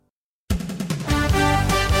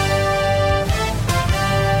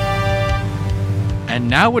And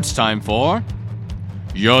now it's time for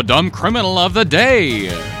Your Dumb Criminal of the Day,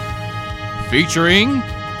 featuring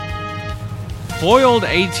foiled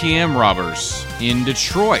ATM robbers in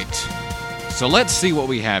Detroit. So let's see what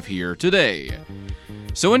we have here today.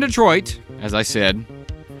 So in Detroit, as I said,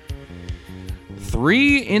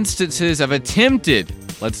 3 instances of attempted,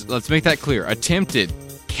 let's make that clear, attempted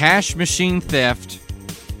cash machine theft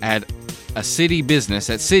at city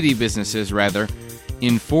businesses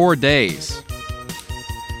in 4 days.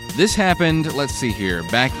 This happened, let's see here,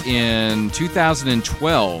 back in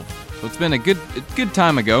 2012. So it's been a good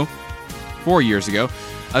time ago, 4 years ago.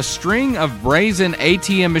 A string of brazen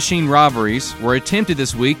ATM machine robberies were attempted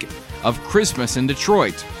this week of Christmas in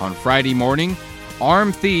Detroit. On Friday morning,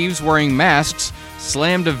 armed thieves wearing masks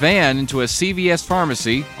slammed a van into a CVS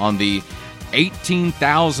pharmacy on the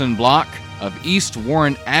 18,000 block of East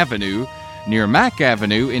Warren Avenue near Mack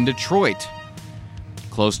Avenue in Detroit,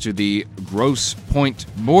 close to the Grosse Pointe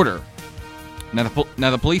border. Now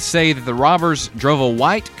the police say that the robbers drove a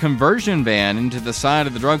white conversion van into the side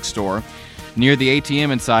of the drugstore near the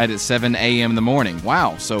ATM inside at 7 a.m. in the morning.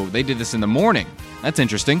 Wow, so they did this in the morning. That's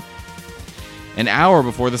interesting. An hour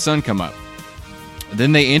before the sun come up.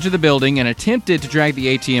 Then they entered the building and attempted to drag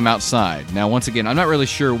the ATM outside. Now, once again, I'm not really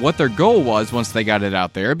sure what their goal was once they got it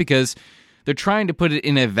out there, because they're trying to put it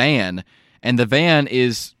in a van, and the van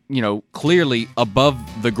is, clearly above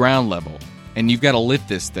the ground level, and you've got to lift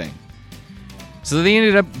this thing. So they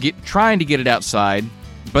ended up trying to get it outside,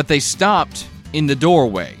 but they stopped in the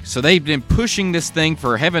doorway. So they've been pushing this thing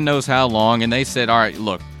for heaven knows how long, and they said, all right,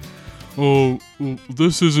 look. Oh,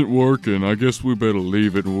 this isn't working. I guess we better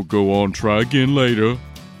leave it and we'll go on, try again later.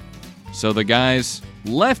 So the guys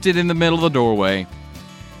left it in the middle of the doorway.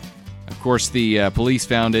 Of course, the police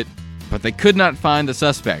found it, but they could not find the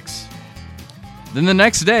suspects. Then the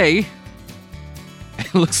next day,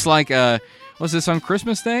 it looks like, was this on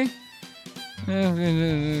Christmas Day?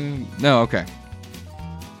 No, okay.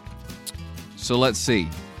 So let's see.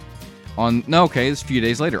 It's a few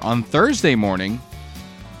days later. On Thursday morning,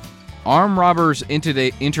 armed robbers entered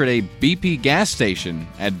a BP gas station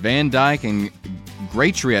at Van Dyke and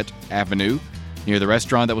Gratiot Avenue near the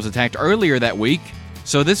restaurant that was attacked earlier that week.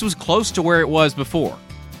 So this was close to where it was before.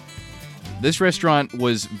 This restaurant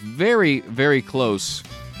was very, very close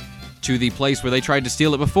to the place where they tried to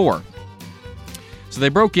steal it before. So they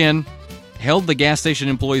broke in, held the gas station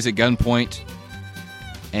employees at gunpoint,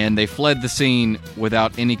 and they fled the scene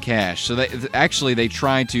without any cash. So they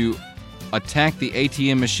tried to attack the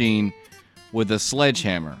ATM machine with a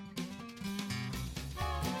sledgehammer.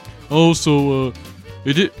 Oh, so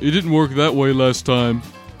it didn't work that way last time.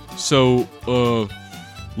 So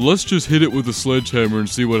let's just hit it with a sledgehammer and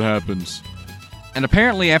see what happens. And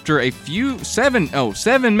apparently after 7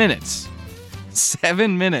 minutes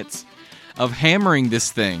of hammering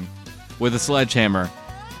this thing with a sledgehammer,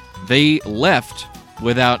 they left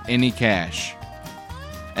without any cash.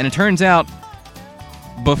 And it turns out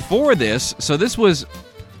before this, so this was,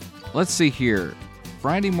 let's see here,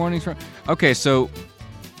 Friday morning. Okay, so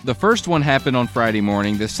the first one happened on Friday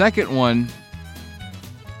morning. The second one,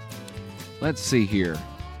 let's see here.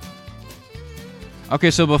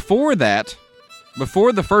 Okay, so before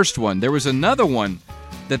the first one, there was another one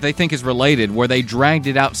that they think is related where they dragged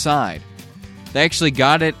it outside. They actually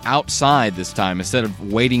got it outside this time instead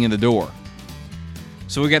of waiting in the door.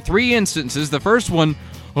 So we got 3 instances. The first one,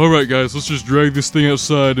 all right, guys, let's just drag this thing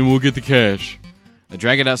outside and we'll get the cash. They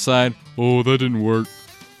drag it outside. Oh, that didn't work.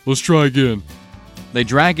 Let's try again. They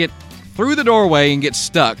drag it through the doorway and get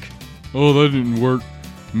stuck. Oh, that didn't work.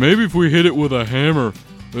 Maybe if we hit it with a hammer,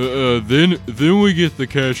 then we get the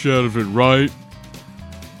cash out of it, right?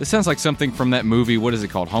 This sounds like something from that movie, what is it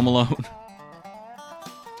called, Home Alone?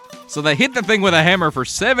 So they hit the thing with a hammer for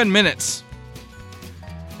 7 minutes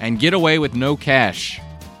and get away with no cash.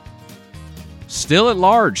 Still at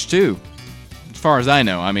large, too, as far as I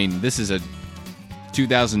know. I mean, this is a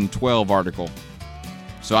 2012 article.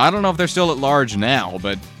 So I don't know if they're still at large now,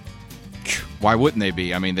 but why wouldn't they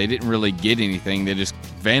be? I mean, they didn't really get anything. They just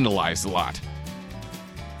vandalized a lot.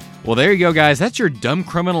 Well, there you go, guys. That's your dumb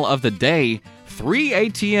criminal of the day. 3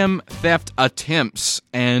 ATM theft attempts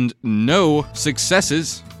and no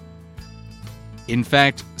successes. In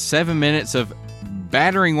fact, 7 minutes of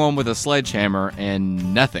battering one with a sledgehammer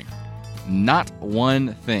and nothing. Not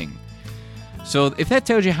one thing. So if that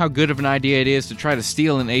tells you how good of an idea it is to try to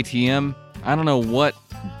steal an ATM, I don't know what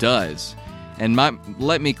does. And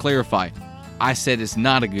let me clarify. I said it's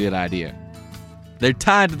not a good idea. They're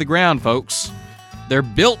tied to the ground, folks. They're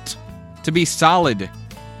built to be solid.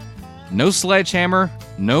 No sledgehammer,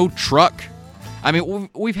 no truck. I mean,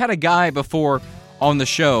 we've had a guy before on the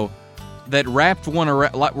show that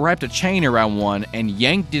wrapped a chain around one and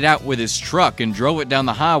yanked it out with his truck and drove it down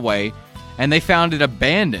the highway, and they found it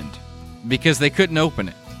abandoned because they couldn't open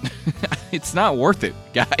it. It's not worth it,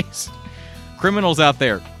 guys. Criminals out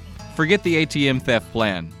there, forget the ATM theft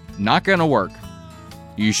plan. Not going to work.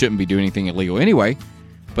 You shouldn't be doing anything illegal anyway,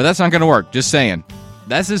 but that's not going to work. Just saying.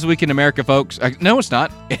 That's This Week in America, folks. No, it's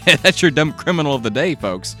not. That's your dumb criminal of the day,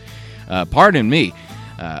 folks. Pardon me.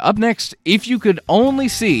 Up next, If You Could Only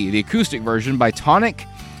See, the acoustic version by Tonic,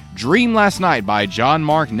 Dream Last Night by John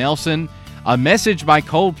Mark Nelson, A Message by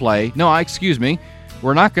Coldplay. No, excuse me.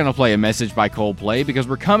 We're not going to play A Message by Coldplay because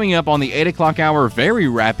we're coming up on the 8 o'clock hour very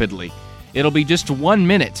rapidly. It'll be just 1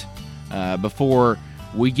 minute before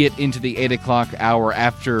we get into the 8 o'clock hour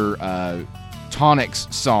after Tonic's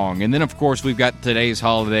song. And then, of course, we've got today's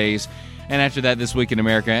holidays. And after that, This Week in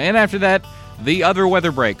America. And after that, the other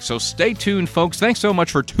weather break. So stay tuned, folks. Thanks so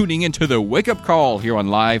much for tuning into the Wake Up Call here on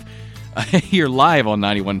live. Here live on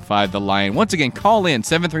 91.5 The Lion. Once again, call in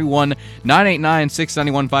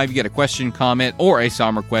 731-989-6915. You get a question, comment, or a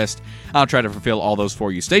song request. I'll try to fulfill all those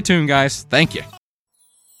for you. Stay tuned, guys. Thank you.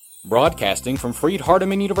 Broadcasting from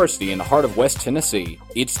Freed-Hardeman University in the heart of West Tennessee,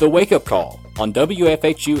 it's the Wake Up Call on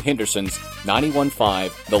WFHU Henderson's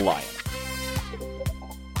 91.5 The Lion.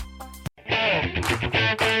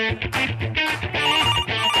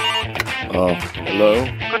 Hello?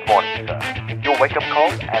 Good morning, sir. Your wake-up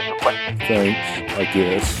call as requested. Thanks, I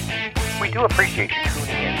guess. We do appreciate you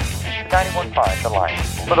tuning in to 91.5 The Lion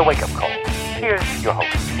for the wake-up call. Here's your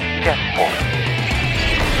host, Jeff Ford.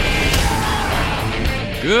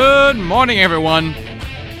 Good morning, everyone.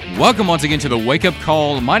 Welcome once again to the Wake Up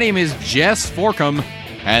Call. My name is Jess Forcum.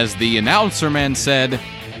 As the announcer man said,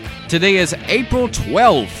 today is April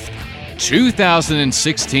 12th,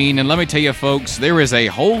 2016, and let me tell you, folks, there is a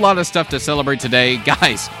whole lot of stuff to celebrate today.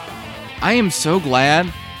 Guys, I am so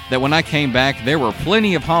glad that when I came back, there were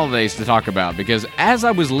plenty of holidays to talk about, because as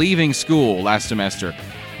I was leaving school last semester,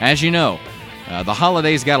 as you know, the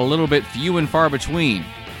holidays got a little bit few and far between.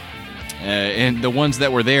 And the ones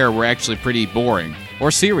that were there were actually pretty boring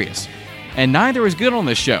or serious. And neither is good on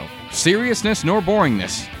this show. Seriousness nor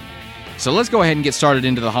boringness. So let's go ahead and get started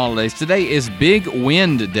into the holidays. Today is Big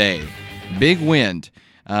Wind Day. Big Wind.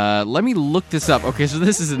 Let me look this up. Okay, so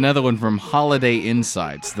this is another one from Holiday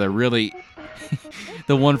Insights. The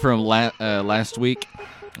one from last week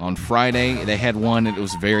on Friday. They had one and it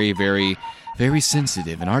was very, very, very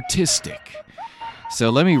sensitive and artistic. So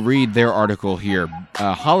let me read their article here.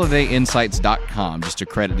 HolidayInsights.com, just to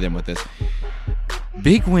credit them with this.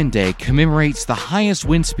 Big Wind Day commemorates the highest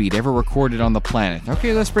wind speed ever recorded on the planet.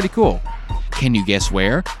 Okay, that's pretty cool. Can you guess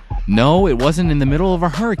where? No, it wasn't in the middle of a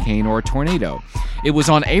hurricane or a tornado. It was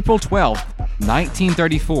on April 12th,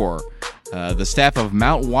 1934. The staff of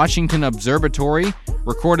Mount Washington Observatory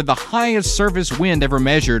recorded the highest surface wind ever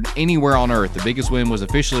measured anywhere on Earth. The biggest wind was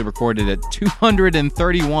officially recorded at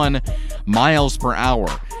 231 miles per hour.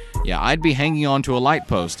 Yeah, I'd be hanging on to a light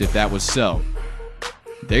post if that was so.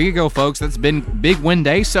 There you go, folks. That's been Big Wind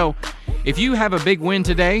Day. So if you have a big wind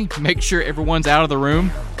today, make sure everyone's out of the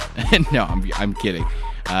room. No, I'm kidding.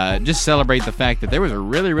 Just celebrate the fact that there was a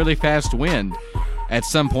really, really fast wind at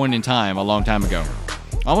some point in time a long time ago.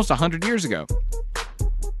 Almost 100 years ago.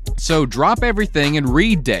 So drop everything and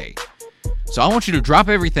read day. So I want you to drop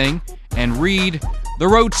everything and read the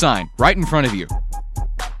road sign right in front of you.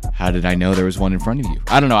 How did I know there was one in front of you?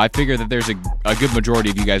 I don't know. I figure that there's a good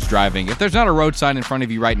majority of you guys driving. If there's not a road sign in front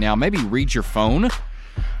of you right now, maybe read your phone.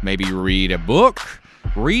 Maybe read a book.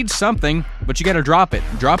 Read something, but you got to drop it.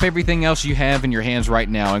 Drop everything else you have in your hands right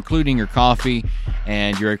now, including your coffee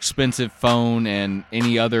and your expensive phone and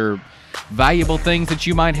any other valuable things that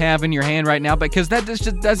you might have in your hand right now, because that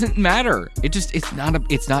just doesn't matter.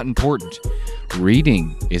 It's not important.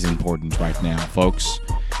 Reading is important right now, folks.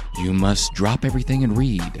 You must drop everything and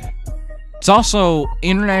read. It's also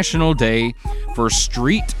International Day for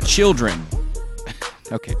Street Children.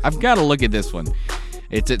 Okay, I've got to look at this one.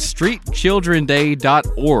 It's at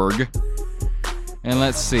streetchildrenday.org. And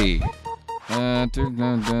let's see.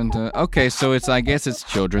 Okay, so I guess it's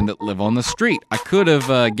children that live on the street. I could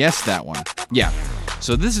have guessed that one. Yeah.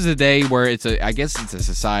 So this is a day where I guess it's a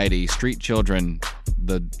society, Street Children,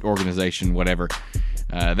 the organization, whatever.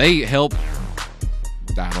 They help,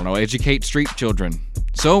 educate street children.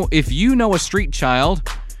 So if you know a street child,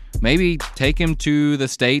 maybe take him to the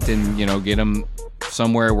state and, get him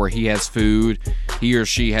somewhere where he or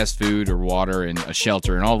she has food or water and a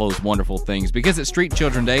shelter and all those wonderful things. Because it's Street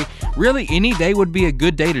Children Day, really any day would be a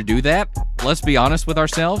good day to do that. Let's be honest with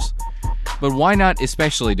ourselves. But why not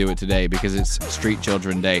especially do it today, because it's Street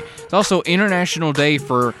Children Day. It's also International Day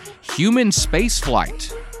for Human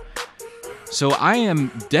Spaceflight. So I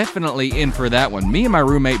am definitely in for that one. Me and my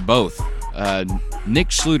roommate both. Nick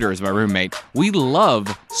Schluter is my roommate. We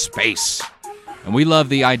love space. And we love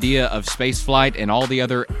the idea of space flight and all the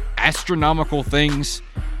other astronomical things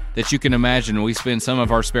that you can imagine. We spend some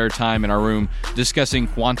of our spare time in our room discussing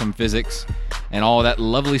quantum physics and all that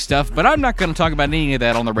lovely stuff. But I'm not going to talk about any of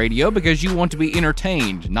that on the radio because you want to be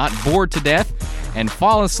entertained, not bored to death, and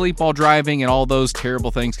fall asleep while driving, and all those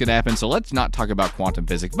terrible things could happen. So let's not talk about quantum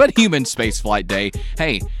physics, but Human Space Flight Day.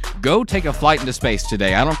 Hey, go take a flight into space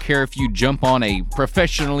today. I don't care if you jump on a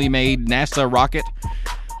professionally made NASA rocket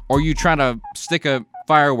or you try to stick a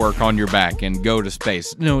firework on your back and go to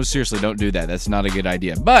space. No, seriously, don't do that. That's not a good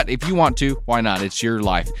idea. But if you want to, why not? It's your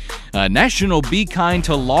life. National Be Kind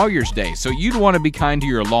to Lawyers Day. So you'd want to be kind to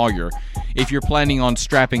your lawyer if you're planning on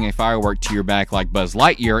strapping a firework to your back like Buzz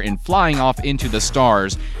Lightyear and flying off into the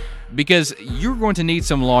stars, because you're going to need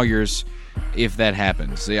some lawyers if that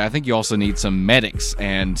happens. I think you also need some medics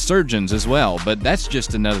and surgeons as well, but that's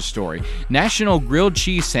just another story. National Grilled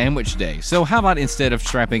Cheese Sandwich Day. So how about instead of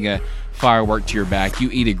strapping a firework to your back, you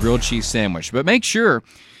eat a grilled cheese sandwich? But make sure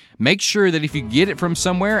that if you get it from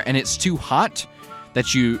somewhere and it's too hot,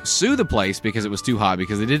 that you sue the place because it was too hot,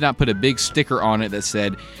 because they did not put a big sticker on it that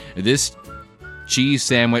said, this cheese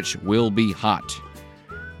sandwich will be hot,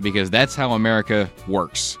 because that's how America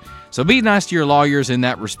works. So be nice to your lawyers in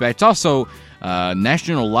that respect. Also,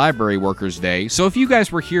 National Library Workers Day. So if you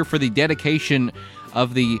guys were here for the dedication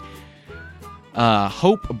of the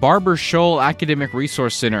Hope Barber Scholl Academic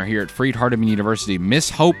Resource Center here at Freed-Hardeman University, Miss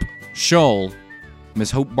Hope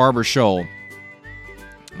Barber Scholl,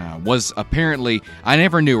 was apparently, I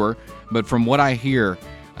never knew her, but from what I hear,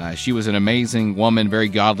 she was an amazing woman, very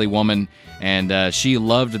godly woman, and she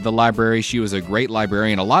loved the library. She was a great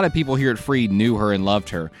librarian. A lot of people here at Freed knew her and loved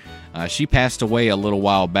her. She passed away a little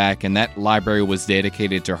while back, and that library was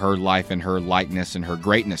dedicated to her life and her likeness and her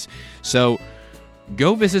greatness. So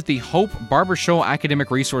go visit the Hope Barber Scholl Academic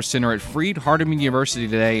Resource Center at Freed-Hardeman University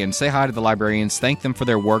today and say hi to the librarians. Thank them for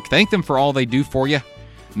their work. Thank them for all they do for you.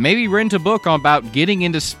 Maybe rent a book about getting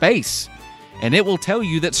into space, and it will tell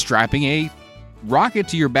you that strapping a rocket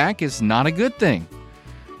to your back is not a good thing.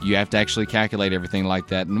 You have to actually calculate everything like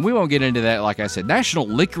that, and we won't get into that. Like I said, National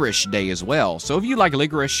Licorice Day as well. So if you like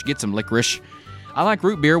licorice, get some licorice. I like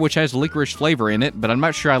root beer, which has licorice flavor in it, but I'm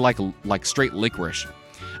not sure I like straight licorice.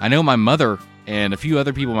 I know my mother and a few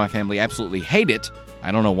other people in my family absolutely hate it.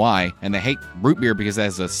 I don't know why, and they hate root beer because it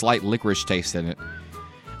has a slight licorice taste in it.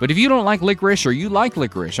 But if you don't like licorice or you like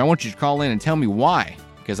licorice, I want you to call in and tell me why,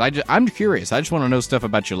 because I'm curious. I just want to know stuff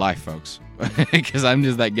about your life, folks, because I'm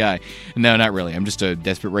just that guy. No, not really. I'm just a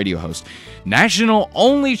desperate radio host. National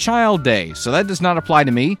Only Child Day. So that does not apply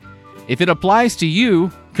to me. If it applies to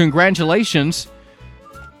you, congratulations.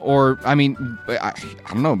 Or, I mean, I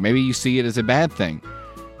don't know. Maybe you see it as a bad thing.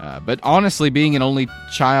 But honestly, being an only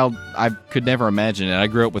child, I could never imagine it. I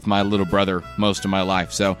grew up with my little brother most of my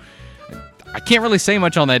life, so I can't really say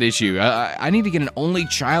much on that issue. I need to get an only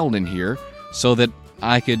child in here so that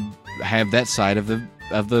I could have that side of the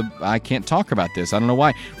I can't talk about this. I don't know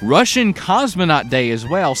why. Russian Cosmonaut Day as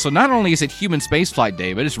well. So not only is it Human Spaceflight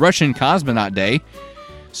Day, but it's Russian Cosmonaut Day.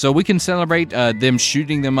 So we can celebrate them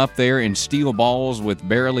shooting them up there in steel balls with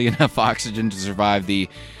barely enough oxygen to survive the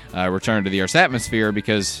return to the Earth's atmosphere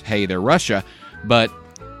because, hey, they're Russia. But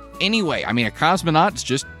anyway, I mean, a cosmonaut's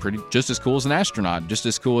just as cool as an astronaut, just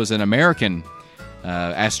as cool as an American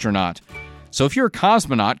astronaut. So if you're a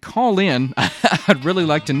cosmonaut, call in. I'd really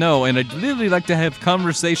like to know, and I'd really like to have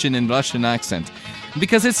conversation in Russian accent,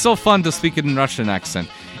 because it's so fun to speak in Russian accent.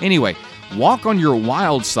 Anyway, Walk on Your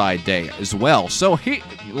Wild Side Day as well. So,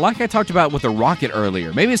 like I talked about with the rocket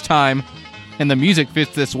earlier, maybe it's time, and the music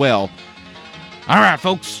fits this well. All right,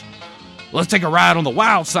 folks, let's take a ride on the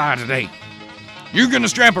wild side today. You're going to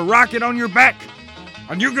strap a rocket on your back,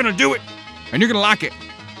 and you're going to do it, and you're going to like it,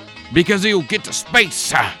 because you'll get to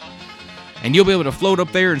space. And you'll be able to float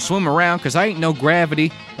up there and swim around, because I ain't no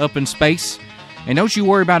gravity up in space. And don't you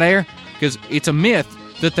worry about air, because it's a myth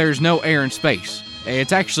that there's no air in space.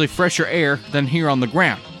 It's actually fresher air than here on the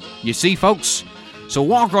ground. You see, folks? So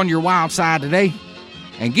walk on your wild side today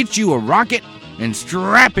and get you a rocket and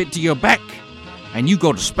strap it to your back, and you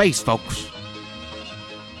go to space, folks.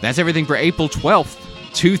 That's everything for April 12th,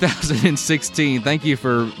 2016. Thank you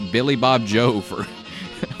for Billy Bob Joe for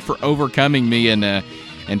overcoming me and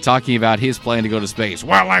talking about his plan to go to space.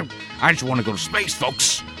 Well, I just want to go to space,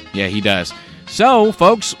 folks. Yeah, he does. So,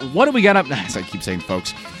 folks, what do we got up next? I keep saying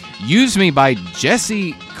folks. Use Me by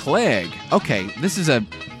Jesse Clegg. Okay, this is a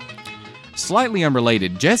slightly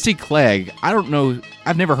unrelated. Jesse Clegg, I don't know,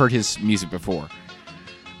 I've never heard his music before.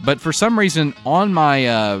 But for some reason, on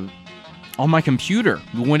my on my computer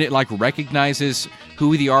when it like recognizes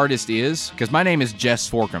who the artist is, because my name is Jess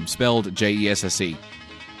Forkum, spelled Jesse.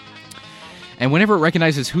 And whenever it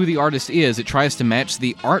recognizes who the artist is, it tries to match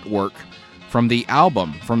the artwork from the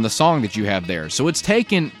album, from the song that you have there. So it's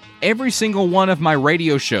taken every single one of my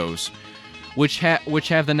radio shows, which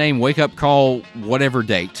have the name Wake Up Call whatever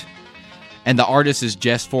date, and the artist is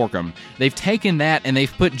Jess Forkum. They've taken that and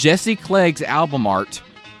they've put Jesse Clegg's album art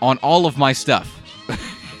on all of my stuff.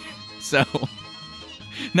 So,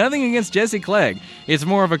 nothing against Jesse Clegg. It's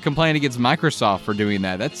more of a complaint against Microsoft for doing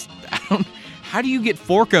that. How do you get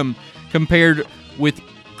Forkum compared with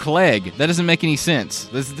Clegg? That doesn't make any sense.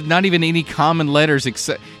 There's not even any common letters there's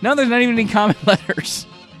not even any common letters.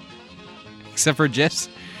 Except for Jess.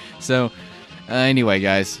 So, anyway,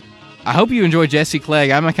 guys, I hope you enjoy Jesse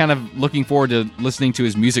Clegg. I'm kind of looking forward to listening to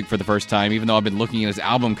his music for the first time, even though I've been looking at his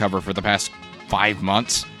album cover for the past 5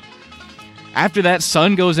 months. After that,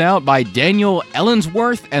 Sun Goes Out by Daniel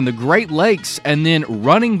Ellensworth and the Great Lakes, and then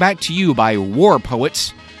Running Back to You by War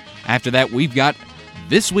Poets. After that, we've got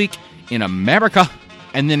This Week in America,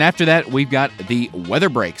 and then after that, we've got the Weather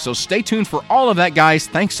Break. So stay tuned for all of that, guys.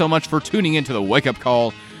 Thanks so much for tuning into the Wake Up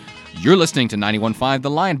Call. You're listening to 91.5 The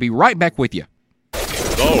Lion. Be right back with you.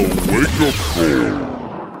 The Wake Up Call.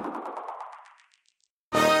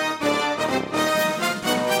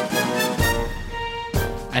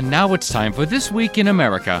 And now it's time for This Week in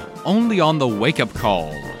America, only on the Wake Up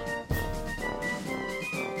Call.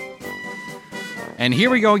 And here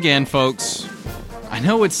we go again, folks. I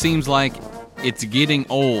know it seems like it's getting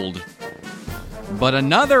old, but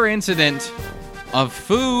another incident of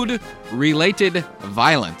food-related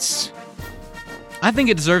violence. I think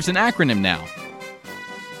it deserves an acronym now.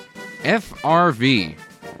 FRV.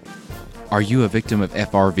 Are you a victim of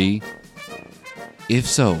FRV? If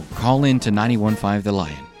so, call in to 91.5 The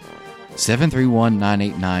Lion,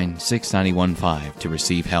 731-989-6915 to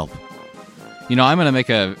receive help. You know, I'm going to make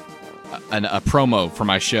a promo for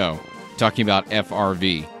my show talking about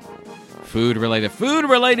FRV.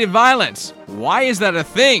 Food-related violence. Why is that a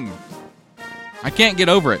thing? I can't get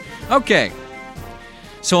over it. Okay.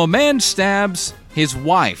 So a man stabs his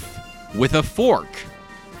wife with a fork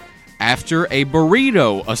after a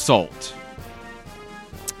burrito assault.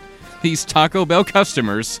 These Taco Bell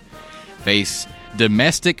customers face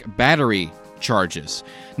domestic battery charges.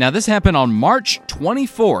 Now, this happened on March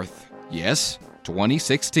 24th, yes,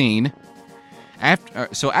 2016.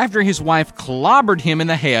 After his wife clobbered him in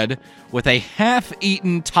the head with a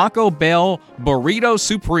half-eaten Taco Bell Burrito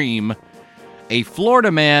Supreme, a Florida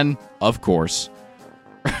man, of course,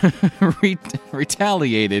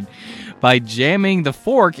 retaliated by jamming the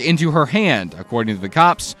fork into her hand, according to the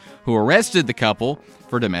cops who arrested the couple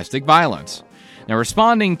for domestic violence. Now,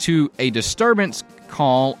 responding to a disturbance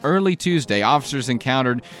call early Tuesday, officers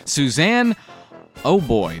encountered Suzanne, oh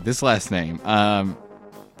boy, this last name, Herlevert.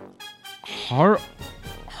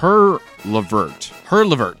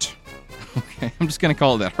 Okay, I'm just going to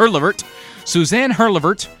call it that. Herlevert. Suzanne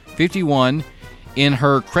Herlevert, 51, in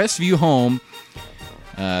her Crestview home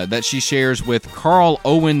that she shares with Carl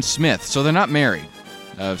Owen Smith. So they're not married,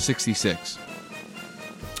 of 66.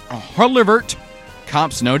 Herlevert,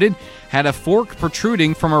 cops noted, had a fork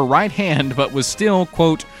protruding from her right hand but was still,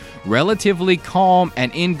 quote, relatively calm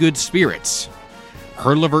and in good spirits.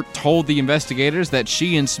 Herlevert told the investigators that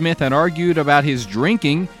she and Smith had argued about his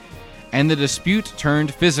drinking, and the dispute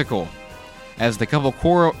turned physical. As the couple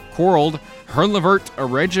quarreled,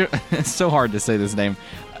 Herlevert, it's so hard to say this name,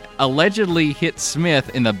 allegedly hit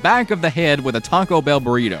Smith in the back of the head with a Taco Bell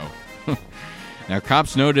burrito. Now,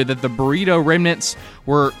 cops noted that the burrito remnants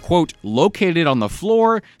were, quote, located on the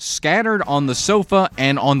floor, scattered on the sofa,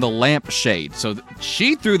 and on the lampshade. So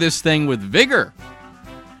she threw this thing with vigor.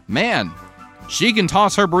 Man, she can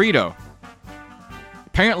toss her burrito.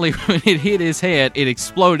 Apparently, when it hit his head, it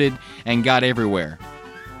exploded and got everywhere.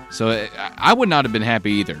 So I would not have been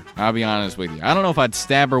happy either, I'll be honest with you. I don't know if I'd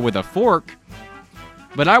stab her with a fork,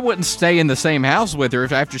 but I wouldn't stay in the same house with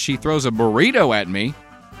her after she throws a burrito at me.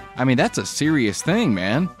 I mean, that's a serious thing,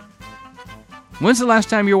 man. When's the last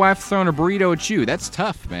time your wife's thrown a burrito at you? That's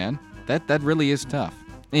tough, man. That really is tough.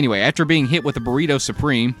 Anyway, after being hit with a Burrito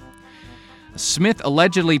Supreme, Smith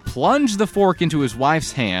allegedly plunged the fork into his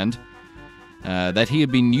wife's hand that he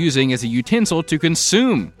had been using as a utensil to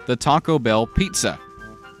consume the Taco Bell pizza.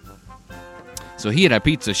 So he had a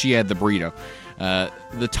pizza, she had the burrito.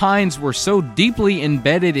 The tines were so deeply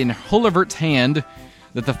embedded in Herlevert's hand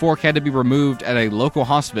that the fork had to be removed at a local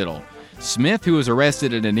hospital. Smith, who was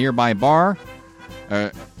arrested at a nearby bar,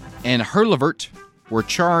 and Herlevert were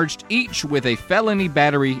charged each with felony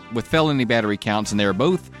battery counts, and they are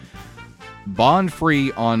both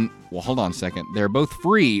bond-free on Well, hold on a second. They're both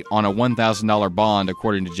free on a $1,000 bond,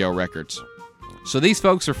 according to jail records. So these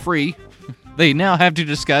folks are free. They now have to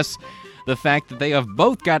discuss the fact that they have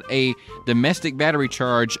both got a domestic battery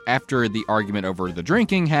charge after the argument over the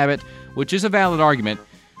drinking habit, which is a valid argument,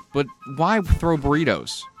 but why throw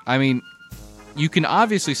burritos? I mean, you can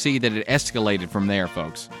obviously see that it escalated from there,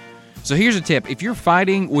 folks. So here's a tip. If you're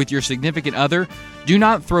fighting with your significant other, do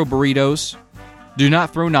not throw burritos, do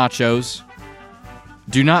not throw nachos,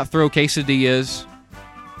 do not throw quesadillas,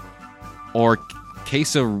 or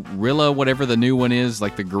quesarilla, whatever the new one is,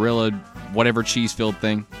 like the gorilla, whatever cheese-filled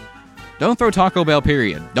thing. Don't throw Taco Bell,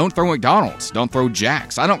 period. Don't throw McDonald's. Don't throw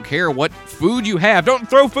Jack's. I don't care what food you have. Don't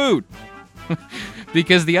throw food.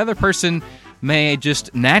 Because the other person may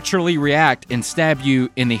just naturally react and stab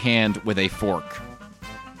you in the hand with a fork.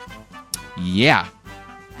 Yeah.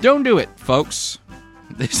 Don't do it, folks.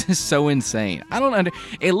 This is so insane.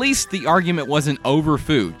 At least the argument wasn't over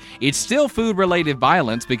food. It's still food-related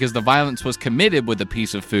violence because the violence was committed with a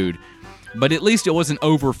piece of food. But at least it wasn't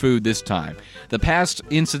over food this time. The past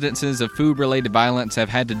incidences of food-related violence have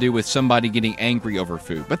had to do with somebody getting angry over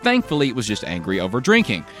food. But thankfully, it was just angry over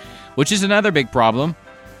drinking, which is another big problem,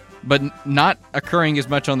 but not occurring as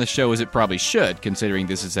much on the show as it probably should, considering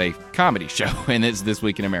this is a comedy show and it's This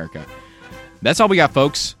Week in America. That's all we got,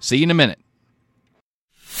 folks. See you in a minute.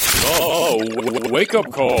 Oh,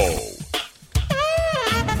 wake-up call.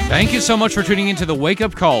 Thank you so much for tuning into the Wake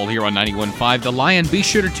Up Call here on 91.5 The Lion. Be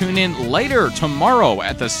sure to tune in later tomorrow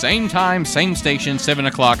at the same time, same station, 7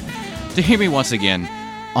 o'clock, to hear me once again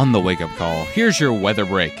on the Wake Up Call. Here's your weather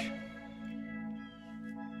break.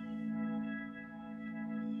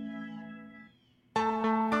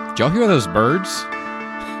 Did y'all hear those birds?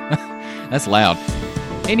 That's loud.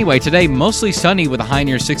 Anyway, today, mostly sunny with a high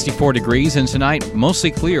near 64 degrees, and tonight,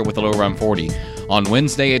 mostly clear with a low around 40. On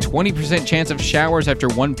Wednesday, a 20% chance of showers after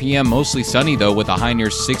 1 p.m., mostly sunny, though, with a high near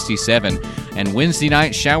 67. And Wednesday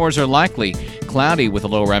night, showers are likely, cloudy with a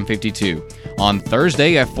low around 52. On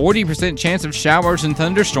Thursday, a 40% chance of showers and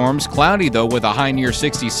thunderstorms, cloudy, though, with a high near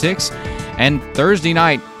 66. And Thursday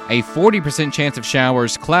night, a 40% chance of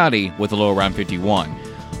showers, cloudy, with a low around 51.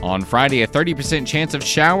 On Friday, a 30% chance of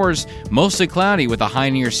showers, mostly cloudy with a high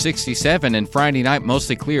near 67, and Friday night,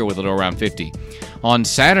 mostly clear with a low around 50. On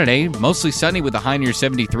Saturday, mostly sunny with a high near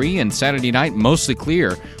 73, and Saturday night, mostly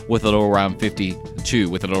clear with a low around 52,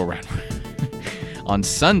 with a low around. On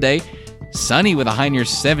Sunday, sunny with a high near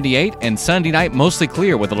 78, and Sunday night, mostly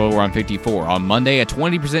clear with a low around 54. On Monday, a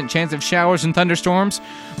 20% chance of showers and thunderstorms,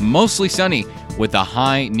 mostly sunny with a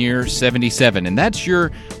high near 77. And that's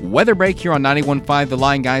your weather break here on 91.5 The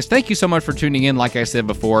Line, guys. Thank you so much for tuning in. Like I said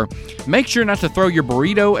before, make sure not to throw your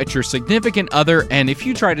burrito at your significant other, and if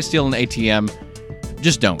you try to steal an ATM,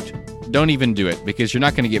 just don't. Don't even do it, because you're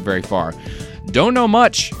not going to get very far. Don't Know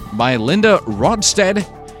Much by Linda Rodstead.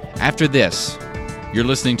 After this, you're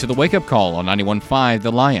listening to The Wake Up Call on 91.5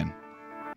 The Lion.